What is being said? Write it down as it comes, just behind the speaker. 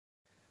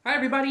Hi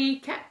everybody,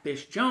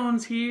 Catfish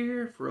Jones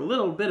here for a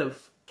little bit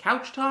of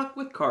couch talk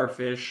with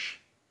Carfish.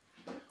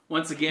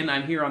 Once again,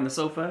 I'm here on the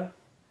sofa.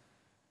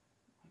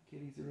 My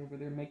kitties are over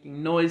there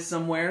making noise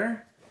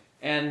somewhere.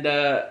 And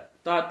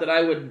thought that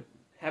I would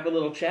have a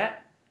little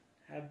chat,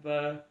 have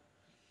a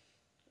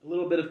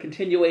little bit of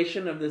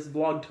continuation of this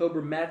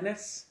Vlogtober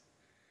madness.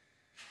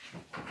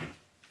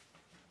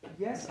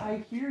 Yes, I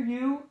hear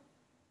you.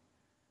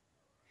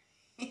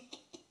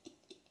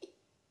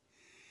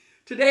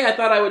 Today I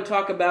thought I would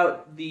talk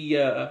about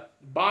the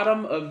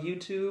bottom of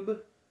YouTube,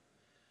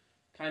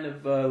 kind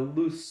of a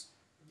loose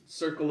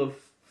circle of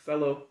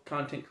fellow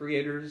content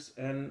creators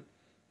and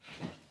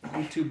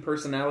YouTube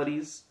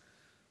personalities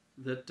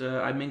that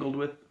I mingled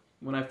with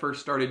when I first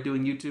started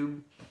doing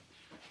YouTube.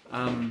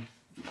 I'm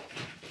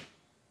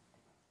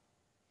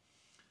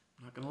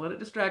not going to let it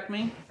distract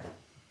me.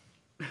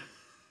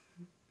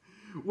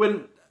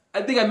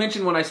 I think I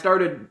mentioned when I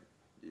started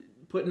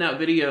putting out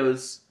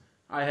videos,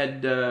 I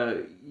had,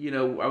 I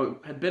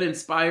had been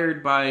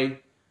inspired by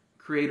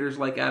creators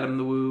like Adam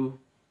the Woo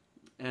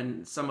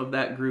and some of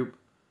that group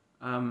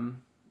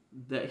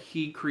that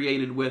he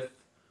created with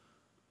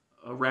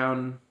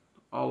around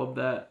all of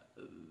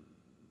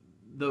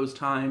those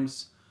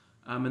times.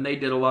 And they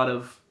did a lot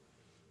of,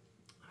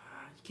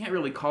 you can't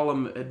really call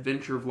them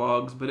adventure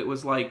vlogs, but it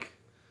was like,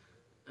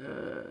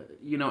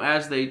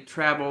 as they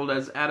traveled,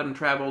 as Adam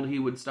traveled, he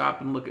would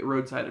stop and look at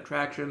roadside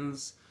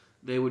attractions.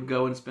 They would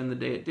go and spend the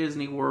day at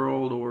Disney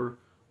World or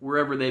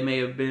wherever they may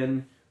have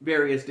been,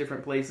 various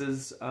different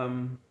places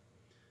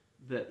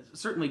that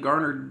certainly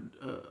garnered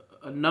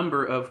a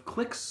number of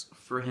clicks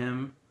for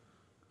him.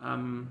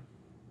 And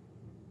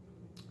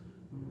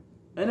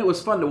it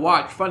was fun to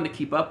watch, fun to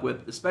keep up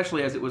with,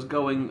 especially as it was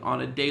going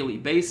on a daily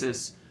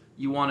basis.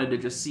 You wanted to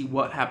just see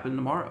what happened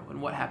tomorrow,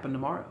 and what happened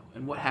tomorrow,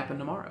 and what happened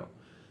tomorrow,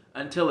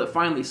 until it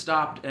finally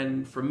stopped,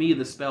 and for me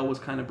the spell was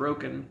kind of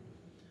broken.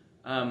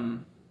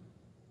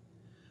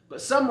 But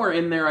somewhere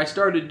in there, I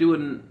started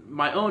doing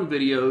my own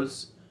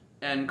videos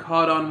and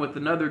caught on with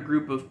another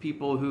group of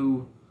people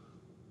who,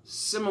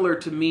 similar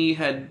to me,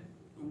 had,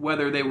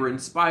 whether they were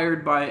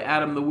inspired by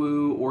Adam the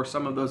Woo or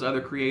some of those other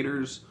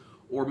creators,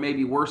 or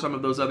maybe were some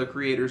of those other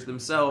creators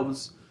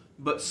themselves,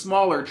 but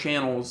smaller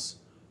channels.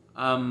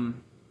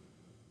 And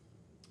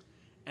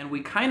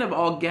we kind of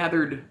all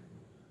gathered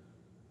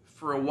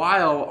for a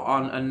while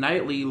on a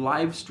nightly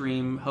live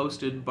stream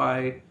hosted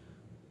by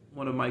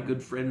one of my good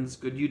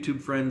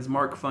YouTube friends,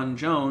 Mark Fun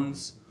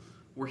Jones,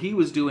 where he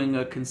was doing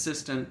a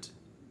consistent,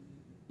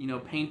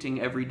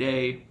 painting every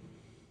day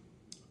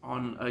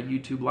on a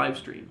YouTube live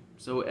stream.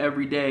 So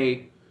every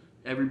day,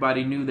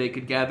 everybody knew they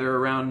could gather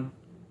around,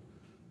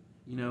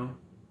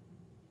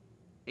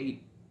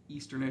 8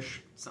 Easternish,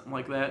 something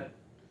like that,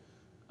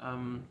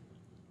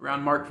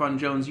 around Mark Fun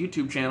Jones'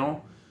 YouTube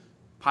channel,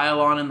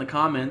 pile on in the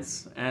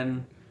comments,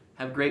 and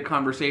have great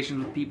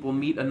conversations with people,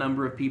 meet a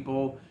number of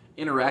people,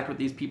 interact with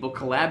these people,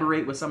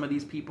 collaborate with some of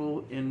these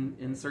people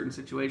in certain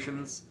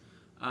situations.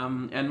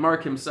 And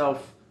Mark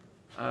himself,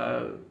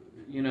 grew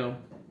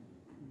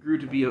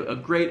to be a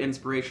great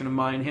inspiration of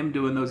mine. Him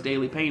doing those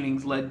daily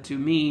paintings led to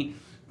me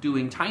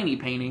doing tiny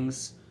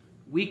paintings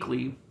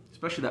weekly,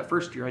 especially that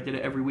first year. I did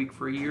it every week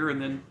for a year,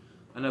 and then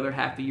another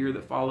half a year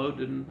that followed,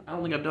 and I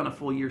don't think I've done a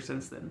full year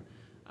since then.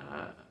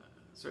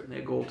 Certainly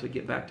a goal to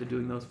get back to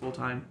doing those full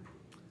time.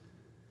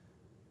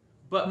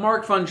 But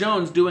Mark Fun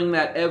Jones doing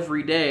that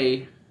every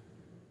day,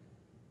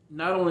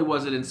 not only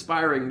was it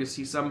inspiring to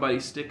see somebody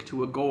stick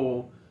to a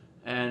goal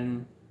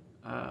and,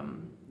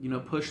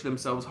 push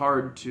themselves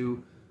hard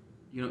to,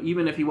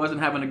 even if he wasn't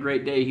having a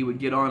great day, he would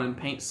get on and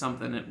paint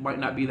something. It might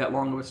not be that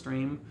long of a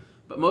stream,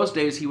 but most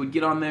days he would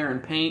get on there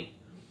and paint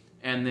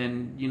and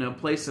then,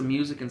 play some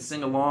music and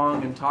sing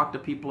along and talk to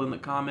people in the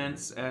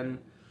comments. And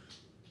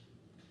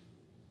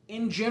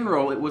in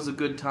general, it was a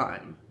good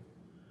time.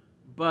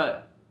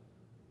 But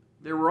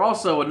there were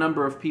also a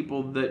number of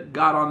people that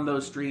got on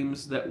those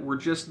streams that were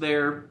just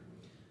there.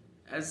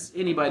 As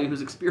anybody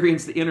who's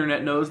experienced the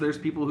internet knows, there's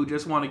people who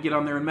just want to get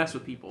on there and mess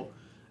with people.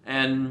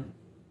 And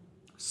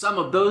some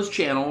of those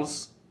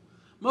channels,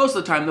 most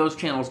of the time those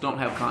channels don't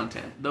have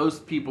content. Those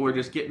people are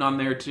just getting on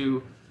there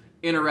to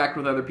interact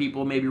with other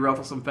people, maybe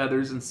ruffle some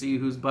feathers and see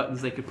whose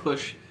buttons they could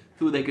push,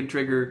 who they could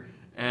trigger,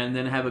 and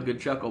then have a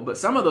good chuckle. But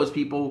some of those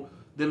people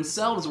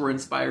themselves were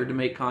inspired to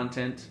make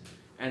content,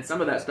 and some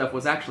of that stuff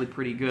was actually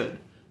pretty good.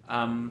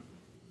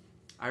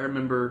 I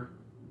remember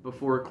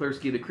before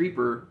Klersky the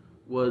Creeper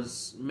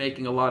was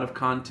making a lot of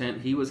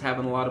content, he was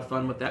having a lot of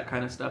fun with that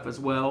kind of stuff as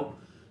well,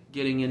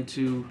 getting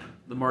into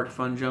the Mark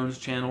Fun Jones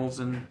channels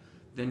and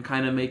then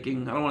kind of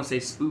making, I don't want to say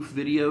spoof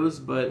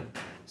videos, but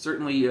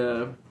certainly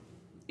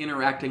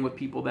interacting with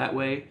people that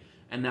way.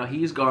 And now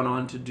he's gone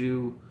on to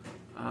do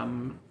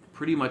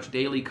pretty much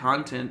daily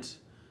content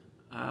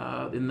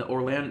in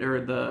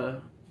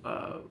the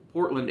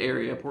Portland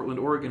area, Portland,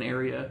 Oregon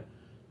area,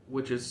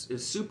 which is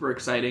super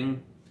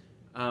exciting.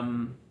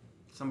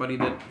 Somebody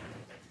that,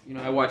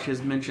 I watch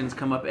his mentions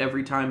come up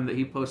every time that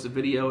he posts a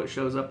video. It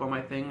shows up on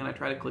my thing, and I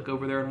try to click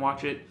over there and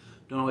watch it.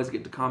 Don't always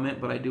get to comment,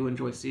 but I do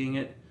enjoy seeing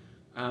it.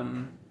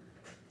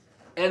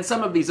 And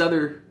some of these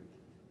other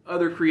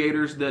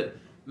creators that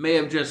may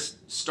have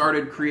just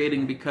started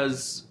creating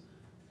because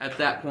at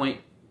that point,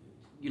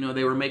 you know,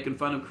 they were making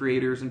fun of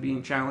creators and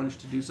being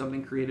challenged to do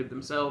something creative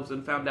themselves,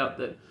 and found out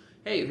that,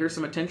 hey, here's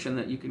some attention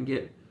that you can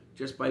get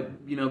just by,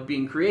 you know,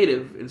 being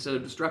creative instead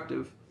of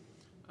destructive.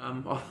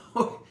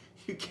 Although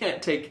you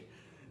can't take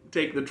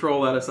the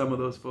troll out of some of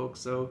those folks.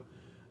 So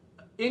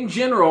in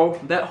general,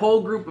 that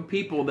whole group of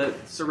people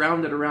that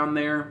surrounded around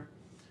there,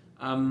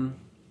 I don't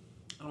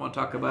want to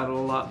talk about it a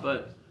lot,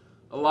 but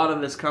a lot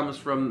of this comes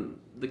from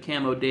the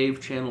Camo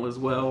Dave channel as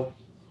well,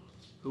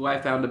 who I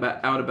found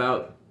out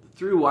about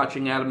through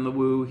watching Adam the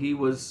Woo. He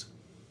was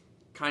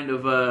kind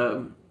of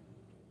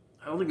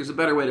I don't think there's a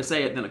better way to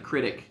say it than a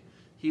critic.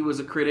 He was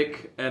a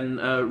critic and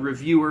a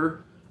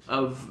reviewer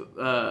of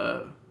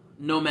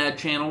Nomad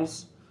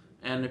channels,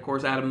 and of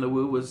course Adam the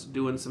Woo was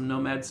doing some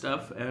Nomad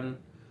stuff, and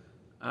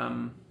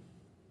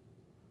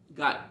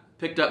got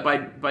picked up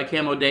by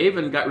Camo Dave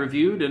and got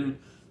reviewed and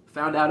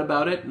found out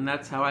about it, and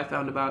that's how I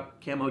found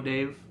about Camo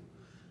Dave.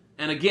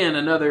 And again,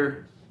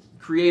 another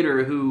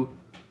creator who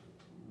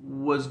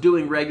was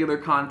doing regular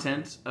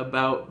content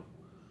about,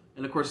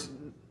 and of course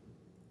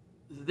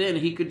then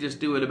he could just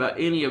do it about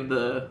any of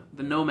the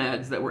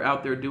nomads that were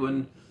out there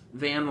doing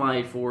van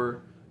life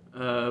or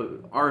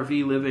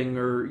RV living,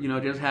 or, you know,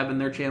 just having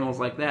their channels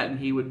like that, and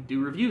he would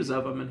do reviews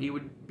of them, and he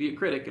would be a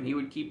critic, and he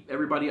would keep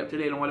everybody up to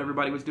date on what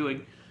everybody was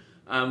doing.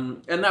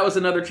 And that was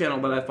another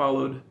channel that I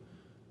followed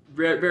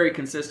very, very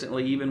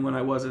consistently, even when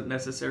I wasn't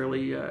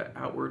necessarily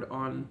outward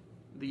on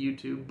the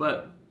YouTube.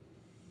 But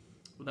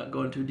without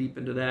going too deep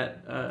into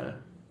that,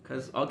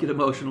 because I'll get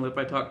emotional if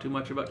I talk too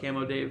much about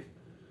Camo Dave.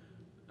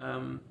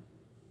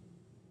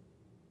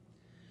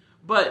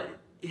 But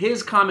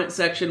his comment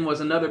section was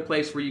another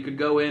place where you could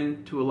go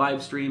into a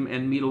live stream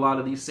and meet a lot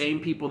of these same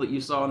people that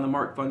you saw in the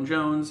Mark Fun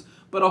Jones,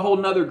 but a whole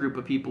nother group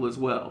of people as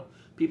well.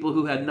 People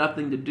who had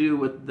nothing to do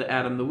with the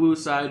Adam the Woo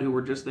side, who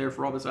were just there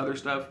for all this other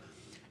stuff.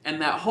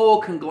 And that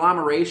whole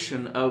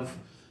conglomeration of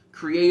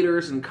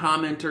creators and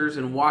commenters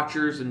and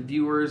watchers and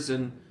viewers,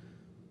 and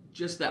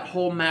just that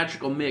whole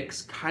magical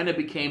mix kind of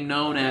became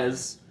known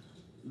as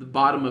the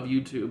bottom of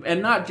YouTube.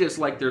 And not just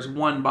like there's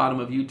one bottom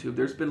of YouTube.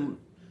 There's been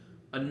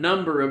a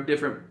number of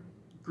different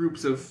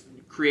groups of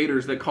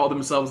creators that call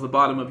themselves the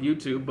bottom of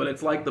YouTube, but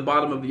it's like the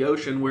bottom of the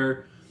ocean,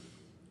 where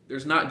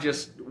there's not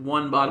just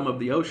one bottom of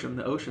the ocean.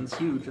 The ocean's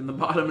huge, and the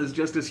bottom is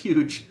just as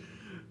huge.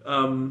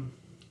 And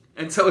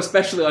so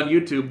especially on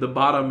YouTube, the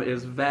bottom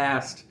is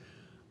vast,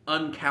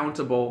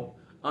 uncountable,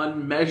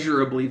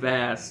 unmeasurably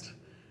vast.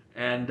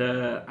 And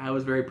I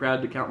was very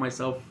proud to count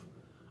myself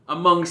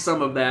among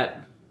some of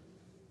that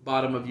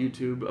bottom of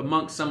YouTube,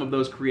 amongst some of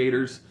those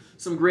creators.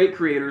 Some great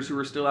creators who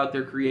are still out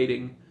there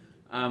creating,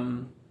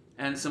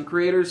 and some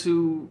creators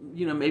who,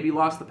 you know, maybe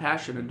lost the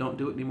passion and don't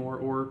do it anymore,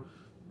 or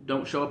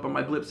don't show up on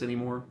my blips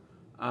anymore.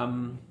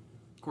 Of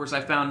course,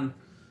 I found,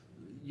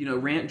 you know,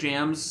 Rant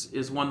Jams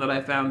is one that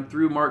I found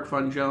through Mark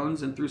Fun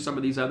Jones and through some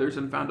of these others,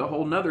 and found a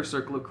whole nother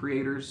circle of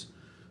creators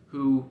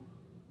who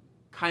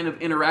kind of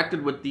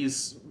interacted with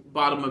these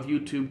bottom of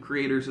YouTube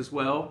creators as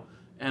well,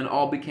 and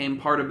all became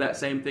part of that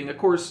same thing. Of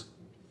course,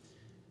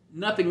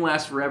 nothing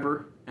lasts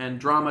forever, and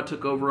drama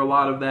took over a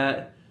lot of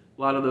that.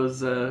 A lot of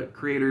those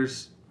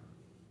creators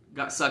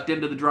got sucked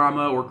into the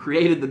drama, or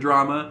created the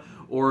drama,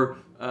 or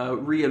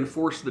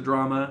reinforced the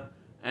drama,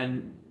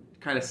 and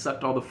kind of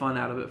sucked all the fun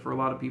out of it for a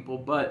lot of people.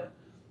 But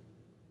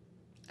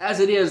as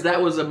it is,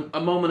 that was a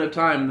moment of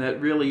time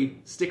that really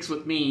sticks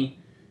with me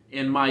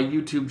in my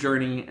YouTube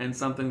journey, and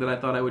something that I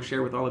thought I would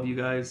share with all of you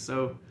guys.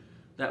 So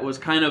that was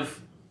kind of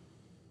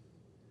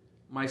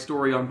my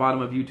story on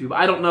bottom of YouTube.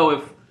 I don't know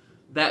if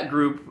that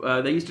group,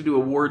 they used to do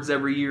awards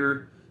every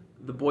year,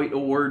 the Boyd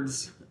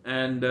Awards,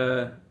 and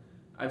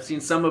I've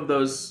seen some of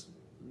those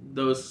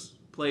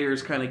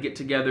players kind of get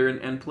together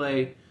and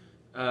play,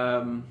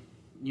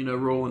 you know,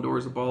 Roland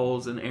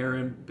Orzaballs and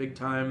Aaron, big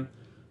time.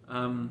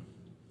 Of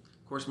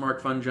course,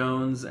 Mark Fun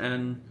Jones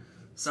and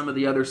some of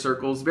the other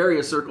circles,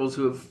 various circles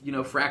who have, you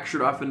know,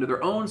 fractured off into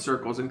their own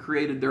circles and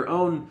created their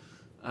own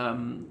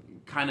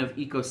kind of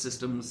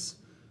ecosystems.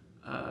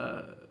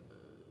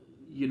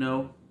 You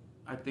know,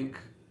 I think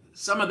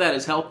some of that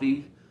is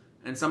healthy,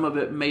 and some of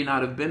it may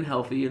not have been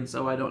healthy, and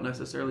so I don't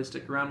necessarily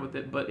stick around with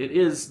it, but it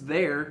is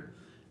there,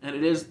 and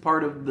it is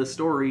part of the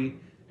story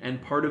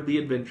and part of the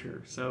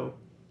adventure. So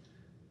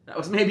that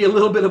was maybe a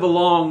little bit of a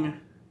long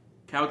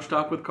couch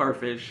talk with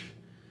Carfish,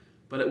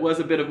 but it was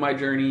a bit of my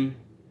journey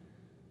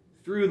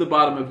through the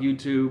bottom of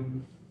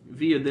YouTube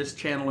via this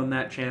channel and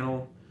that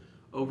channel,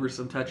 over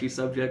some touchy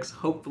subjects,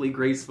 hopefully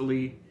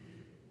gracefully,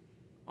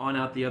 on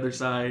out the other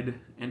side.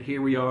 And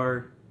here we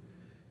are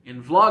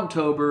in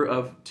Vlogtober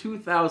of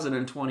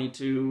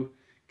 2022,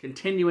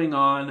 continuing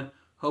on.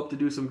 Hope to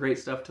do some great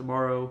stuff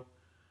tomorrow.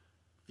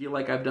 Feel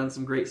like I've done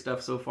some great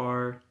stuff so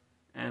far,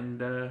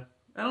 and I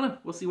don't know,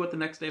 we'll see what the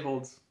next day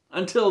holds.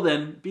 Until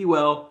then, be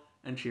well,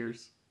 and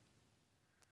cheers.